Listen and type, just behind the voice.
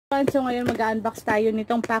everyone. So ngayon mag-unbox tayo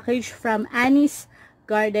nitong package from Annie's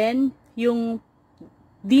Garden, yung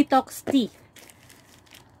Detox Tea.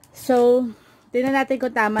 So, tingnan natin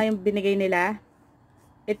kung tama yung binigay nila.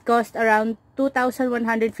 It cost around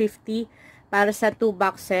 2,150 para sa 2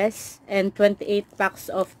 boxes and 28 packs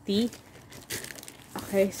of tea.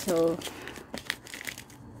 Okay, so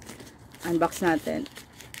unbox natin.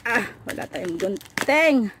 Wala tayong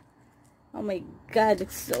gunting. Oh my God,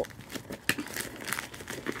 it's so...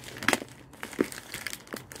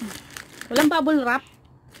 Walang bubble wrap.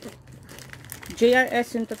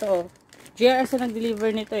 JRS yung totoo. JRS ang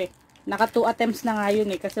nag-deliver nito eh. Naka 2 attempts na nga yun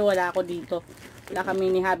eh. Kasi wala ako dito. Wala kami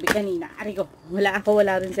ni Habi kanina. Arigo. Wala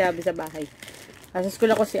rin si Habi sa bahay. Kasi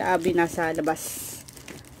school ako si Habi nasa labas.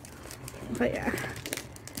 Kaya.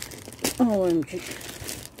 OMG.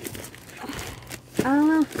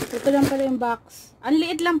 Ito lang pala yung box. Ang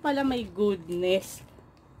liit lang pala, my goodness.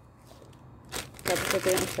 Tapos ito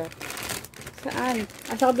yung isa. Saan?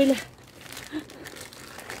 Sa kabila.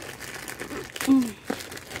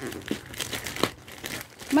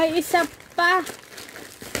 May isa pa.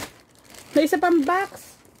 May isa pang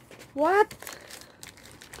box. What?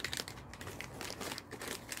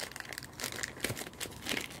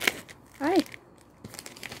 Ay.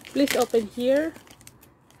 Please open here.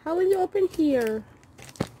 How will you open here?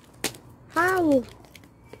 How?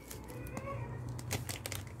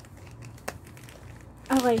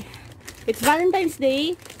 Okay. It's Valentine's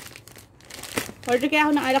Day. Order kaya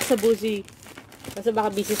ako ng alak sa Buzi. Kasi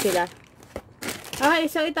baka busy sila. Okay,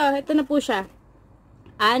 so ito na po siya.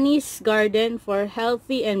 Annie's Garden for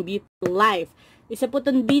Healthy and Beautiful Life. Isa po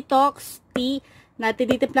itong detox tea na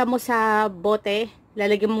tinitimpla mo sa bote.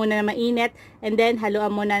 Lalagyan mo muna na mainit. And then,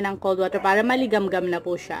 haluan mo na ng cold water para maligam-gam na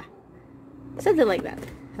po siya. Something like that.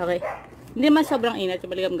 Okay. Hindi man sobrang init.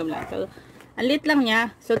 Maligam-gam lang. So, ang lit lang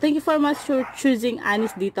niya. So, thank you for much for choosing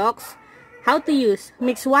Annie's Detox. How to use.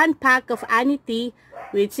 Mix 1 pack of Annie tea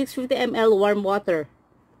with 650 ml warm water.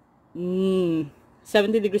 70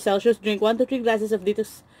 degrees Celsius. Drink 1 to 3 glasses of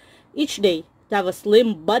detox each day to have a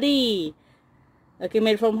slim body. Okay,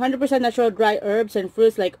 made from 100% natural dry herbs and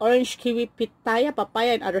fruits like orange, kiwi, pitaya,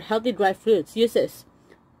 papaya, and other healthy dry fruits. Uses.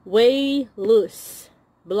 Way loose.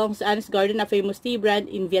 Belongs to Annie's Garden, a famous tea brand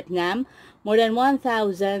in Vietnam. More than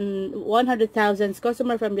 100,000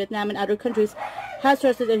 customers from Vietnam and other countries has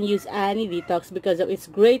trusted and used Annie Detox because of its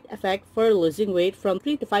great effect for losing weight from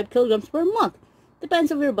 3 to 5 kilograms per month.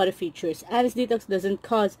 Depends on your body features. Annie's Detox doesn't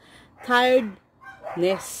cause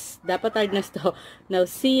tiredness. Dapat tiredness to.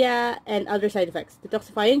 Nausea and other side effects.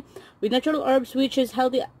 Detoxifying with natural herbs which is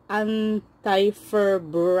healthy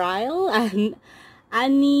antifebrile. And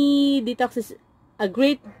Annie Detox is a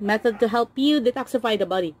great method to help you detoxify the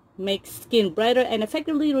body, make skin brighter, and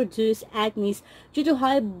effectively reduce acne due to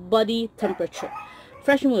high body temperature.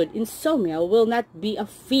 Fresh mood, insomnia will not be a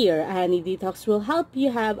fear. Annie Detox will help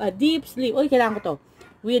you have a deep sleep. Oy, kailangan ko to.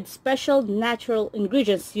 With special natural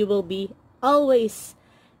ingredients, you will be always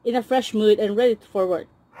in a fresh mood and ready for work.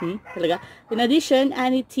 Talaga? In addition,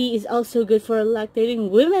 Annie tea is also good for lactating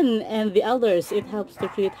women and the elders. It helps to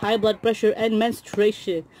treat high blood pressure and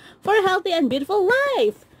menstruation for a healthy and beautiful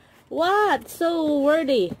life. What? So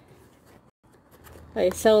worthy. Okay,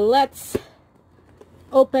 so let's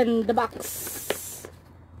open the box.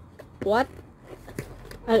 What?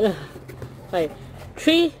 Okay.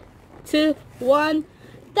 3, 2, 1.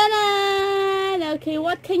 Ta-da! Okay,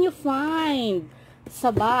 what can you find sa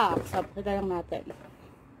box? Pakita lang natin.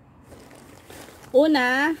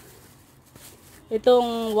 Una,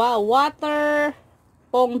 itong water,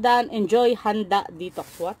 pongdan, enjoy, handa,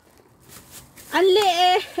 detox. What? Anli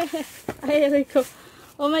eh! Ay, Rico.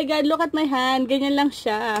 Oh my God, look at my hand. Ganyan lang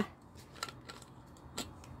siya.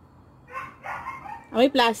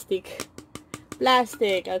 May plastic.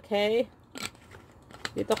 Plastic, okay?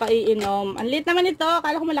 Dito ka iinom. Ang liit naman ito.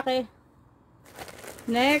 Akala ko malaki.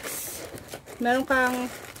 Next, meron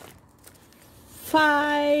kang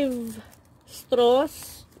 5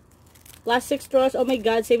 straws. Plastic straws. Oh my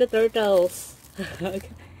God, save the turtles.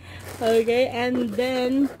 Okay, and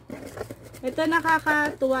then ito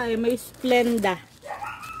nakakatuwa eh. May Splenda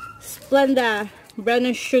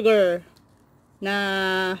brown sugar na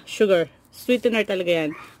sugar. Sweetener talaga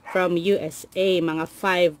yan. From USA. Mga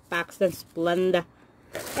 5 packs ng Splenda.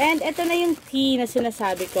 And ito na yung tea na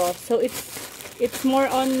sinasabi ko. So it's more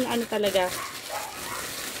on ano talaga.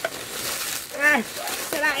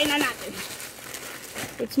 Sirain na natin.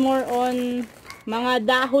 It's more on mga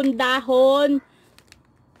dahon-dahon.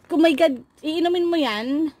 Oh my God, iinumin mo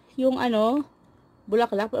yan. Yung ano,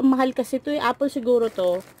 bulaklak. Mahal kasi ito eh. Apple siguro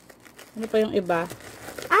to. Ano pa yung iba?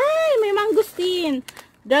 Ay, may mangosteen.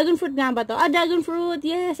 Dragon fruit nga ba to? Ah, dragon fruit.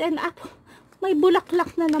 Yes. And apple. May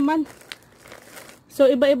bulaklak na naman. So,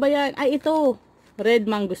 iba-iba yan. Ay, ito. Red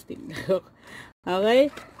mangosteen.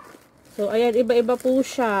 Okay? So, ayan. Iba-iba po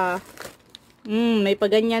siya. May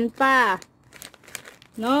paganyan pa.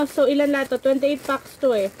 No? So, ilan lahat to? 28 packs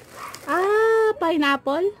to eh. Ah,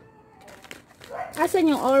 pineapple.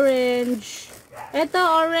 Asan yung orange? Ito,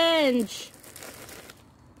 orange.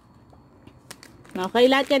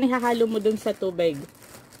 Okay, lahat yan ihahalo mo dun sa tubig.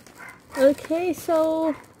 Okay,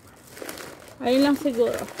 so ayun lang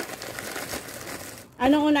siguro.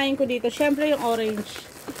 Anong unahin ko dito? Siyempre yung orange.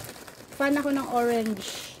 Fan ako ng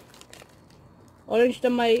orange. Orange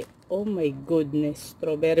na may, oh my goodness,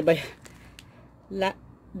 strawberry ba yan?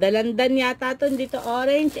 Dalandan yata to dito,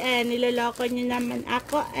 orange eh. Niloloko nyo naman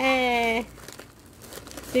ako eh.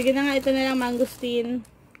 Sige na nga, ito na lang mangosteen.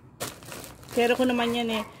 Pero ko naman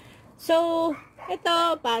yan eh. So, ito,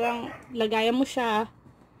 parang lagayan mo siya.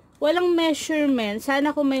 Walang measurement.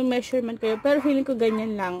 Sana kung may measurement kayo. Pero feeling ko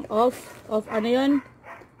ganyan lang. Of ano yun?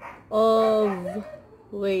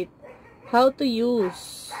 Wait. How to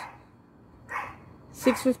use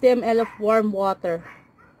 650 ml of warm water.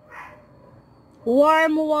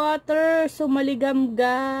 Warm water. So,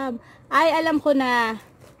 maligam-gam. Ay, alam ko na.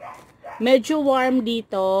 Medyo warm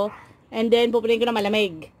dito. And then, pupunin ko na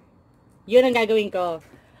malamig. Yun ang gagawin ko.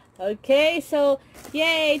 Okay, so,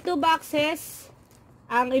 yay! 2 boxes.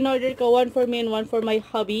 Ang in-order ko, 1 for me and 1 for my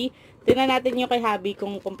hubby. Tingnan natin yung kay hubby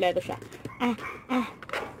kung kompleto siya.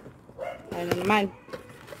 Ano naman?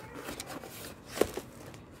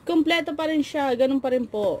 Kompleto pa rin siya. Ganun pa rin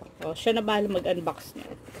po. O, siya na bahala mag-unbox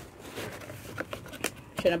niya.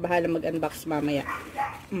 Siya na bahala mag-unbox mamaya.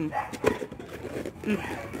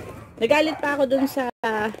 Nagalit pa ako dun sa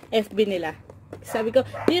FB nila. Sabi ko,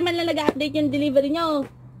 hindi man lang nag-update yung delivery nyo.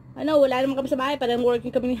 Ano, wala naman kami sa bahay. Parang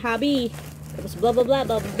working kami ni hubby. Tapos blah blah blah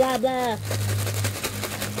blah blah blah.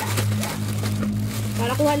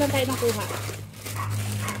 Para kuha lang tayo ng kuha.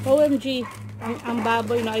 OMG. Ang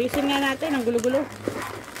baboy, no? Ayusin nga natin. Ang gulo-gulo.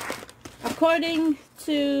 According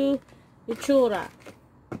to itsura.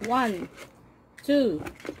 1, 2,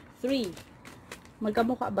 3.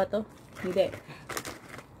 Magkamukha ba to? Hindi.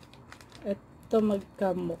 Ito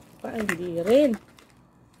magkamukha. Hindi rin.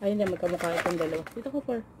 Ay, hindi. Magkamukha itong dalawa. Dito ko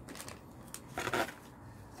for.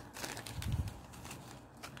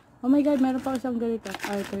 Oh my God, meron pa isang ganito.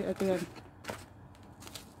 Ay, ito yan.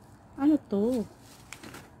 Ano to?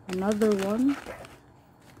 Another one.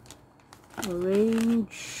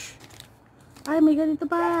 Orange. Ay, may ganito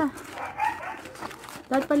pa.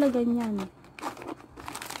 Dapat pala ganyan.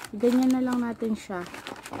 Ganyan na lang natin siya.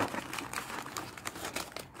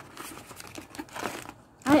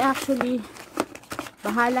 Ay, actually,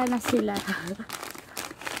 bahala na sila.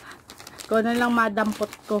 Kung ano lang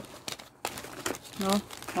madampot ko. No?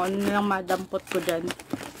 Kung ano lang madampot ko dyan.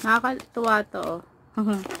 Nakakatuwa to,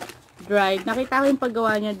 oh. Dried. Nakita ko yung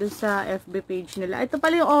paggawa niya dun sa FB page nila. Ito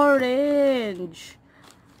pala yung orange.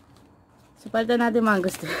 So, palitan natin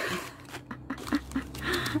mangosteen.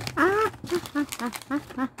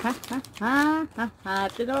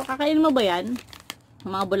 Kakainin mo ba yan?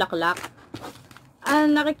 Mga bulaklak.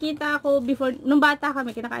 Nakikita ako before, nung bata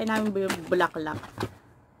kami, kinakain namin yung bulaklak.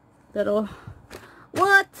 Pero,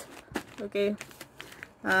 what? Okay.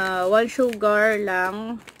 1 sugar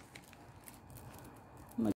lang.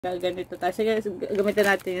 Magaganito tayo. Sige, gamitin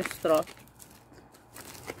natin yung straw.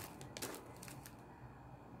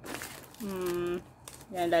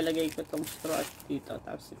 Yan, lalagay ko tong straw dito.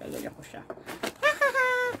 Tapos, ilalagay ko siya.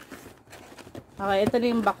 Okay, ito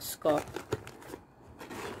na yung box ko.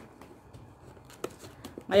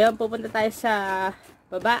 Ngayon, pupunta tayo sa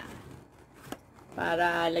baba.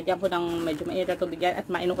 Para lagyan ko ng medyo mainit na tubig yan. At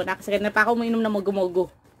mainom ko na. Kasi ganun pa ako uminom ng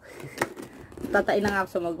mogo-mogo. Tatain na nga ako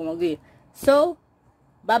sa mogo-mogo. So,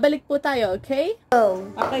 babalik po tayo, okay?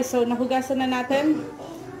 Okay, so nahugasan na natin.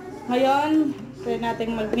 Ngayon, pwede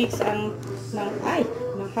natin mag-mix ng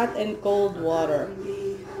hot and cold water.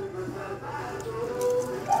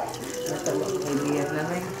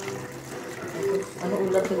 Ano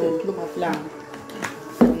ulat sa itlog? Lang.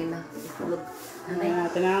 Lagyan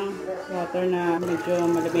natin ang water na medyo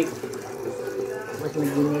malamig. Mas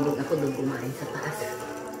naginilig ako doon kumain sa taas.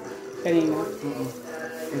 Kanina? Oo.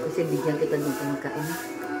 Kasi bigyan kita dito magkain.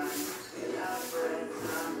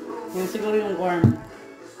 Yan siguro yung warm.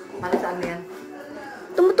 Para saan yan?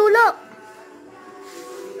 Tumutulo!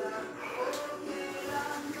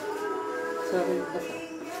 Sorry, basa.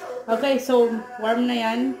 Okay, so warm na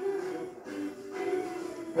yan.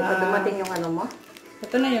 Ito dumating yung ano mo?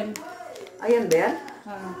 Ito na yun. Ayan ba yan?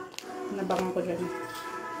 Nabangan ko dyan.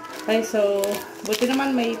 Okay, so, buti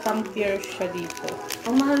naman may pang-tier siya dito.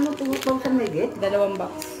 Ang mahal mo, 2,000 megit? 2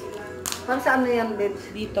 box. Para saan na yan,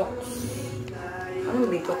 babes? Detox.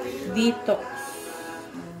 Anong detox? Detox.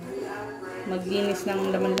 Maglinis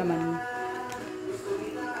ng laman-laman.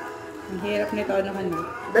 Ang hirap nito, ano ka na?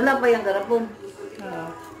 Dala pa yung garapon. Oo.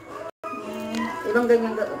 Ilang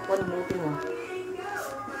ganyan garapon buti mo?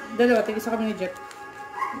 2, tigisa kami ni Jeff.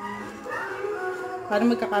 Para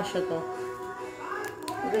magkakasya to.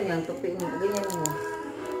 Ganyan, tupiin mo. Ganyan mo.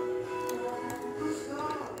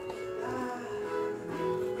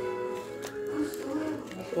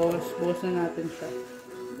 Tapos, buhos na natin siya.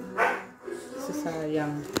 Kasi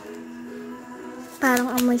sayang. Parang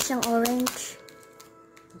amoy siyang orange.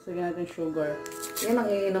 Lagyan natin sugar. Yan ang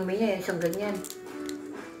iinumin niya, isang ganyan.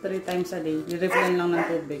 3 times a day. I-refillan lang ng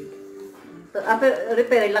tubig.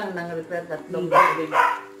 Repair lang ng repair. Tatlong Tubig.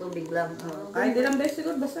 tubig lang. Ay, hindi lang best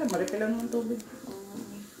siguro. Basta, ma-refillan mo ng tubig.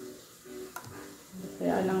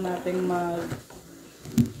 Kaya lang natin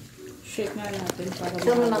shake nga natin para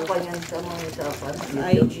Saan mo nakuha yan sa mga usapan? sa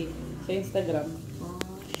IG, sa Instagram.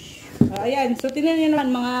 Ayan, so tinan nyo naman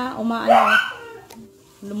mga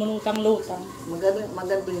lumunutang-lutang.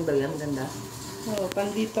 Magandang daw yan, ganda. Oo,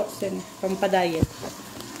 pang-detox yun, pang-diet.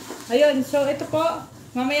 Ayun, so ito po,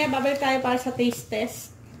 mamaya babalik tayo para sa taste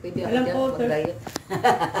test. Pwede Alam ako ko, dyan, mag-diet.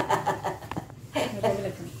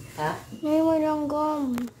 Ha? Ngayon mo lang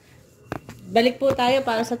gum. Balik po tayo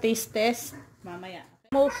para sa taste test mamaya.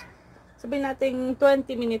 Sabihin natin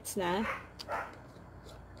 20 minutes na.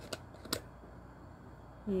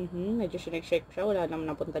 Medyo shake siya. Wala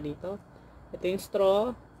naman napunta dito. Ito yung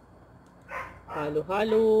straw.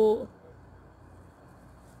 Halo-halo.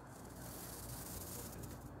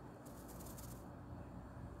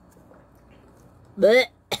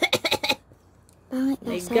 Bleh! Pangit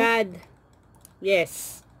My lasa. God.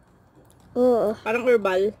 Yes. Oo. Parang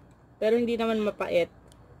herbal. Pero hindi naman mapait.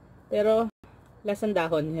 Pero, lasang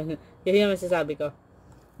dahon. Yun yung masasabi ko.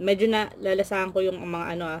 Medyo na lalasahan ko yung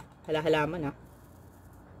mga halahalaman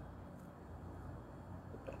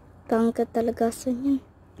Pangit talaga sa niyan.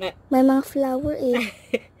 Eh. May mga flower eh.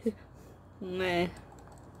 Eh.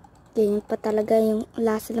 Ganyan pa talaga yung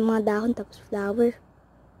lasa ng mga dahon tapos flower.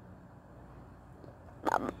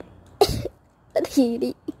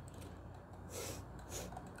 Hiri.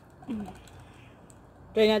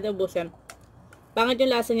 Try natin ubusin. Pangit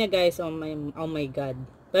yung lasa niya guys. Oh my God.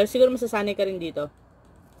 Pero siguro masasanay ka rin dito.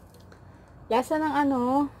 Lasa ng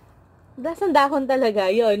lasang dahon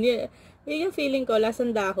talaga. Yun yung feeling ko.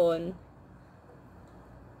 Lasang dahon.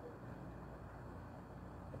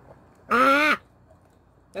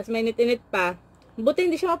 Tapos may init-init pa.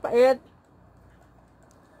 Buti hindi siya mapait.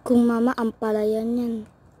 Kung mama, ampalayan yan.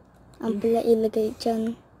 Ampala ilagay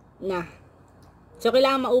dyan. Na. So,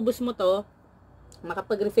 kailangan maubos mo to.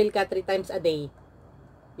 Makapag-refill ka 3 times a day.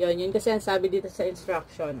 Yun kasi ang sabi dito sa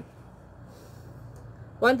instruction.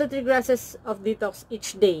 1 to 3 glasses of detox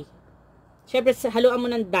each day. Siyempre, haluan mo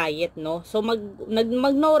ng diet, no? So, mag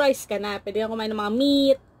no rice ka na. Pwede kang kumain ng mga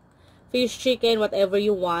meat, fish, chicken, whatever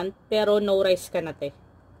you want. Pero, no rice ka na, te.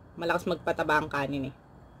 Malakas magpataba ang kanin, eh.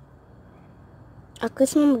 Ako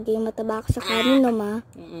magiging mataba ako sa kanin, no, ma?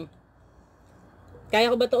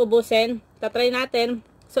 Kaya ko ba ito ubusin? Tatry natin.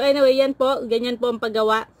 So, anyway, yan po. Ganyan po ang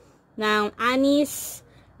paggawa ng Anise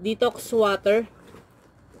Detox Water.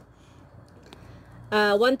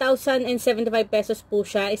 1,075 pesos po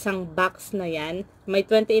siya. Isang box na yan. May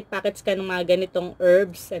 28 packets ka ng mga ganitong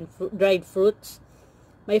herbs and dried fruits.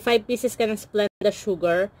 May 5 pieces ka ng Splenda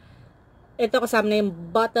sugar. Ito kasama na yung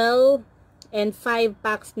bottle and 5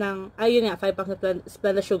 packs ng, 5 packs ng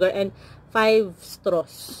Splenda sugar and 5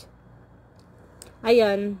 straws.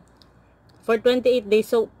 Ayan. For 28 days.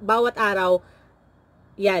 So, bawat araw,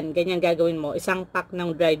 yan, ganyan gagawin mo. Isang pack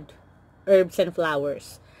ng dried herbs and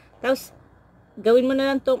flowers. Tapos, gawin mo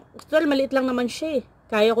na lang itong, well, maliit lang naman siya eh.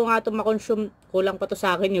 Kaya ko nga itong makonsume, kulang pa to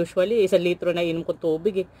sa akin usually. 1 litro na inom kong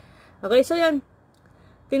tubig eh. Okay, so yan.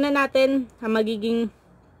 Tingnan natin ang magiging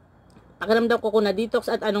pakiramdam ko kung na-detox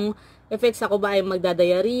at anong effects ako ba ay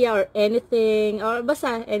magdadiarrhea or anything, or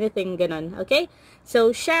basta anything ganon. Okay?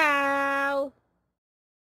 So, siya!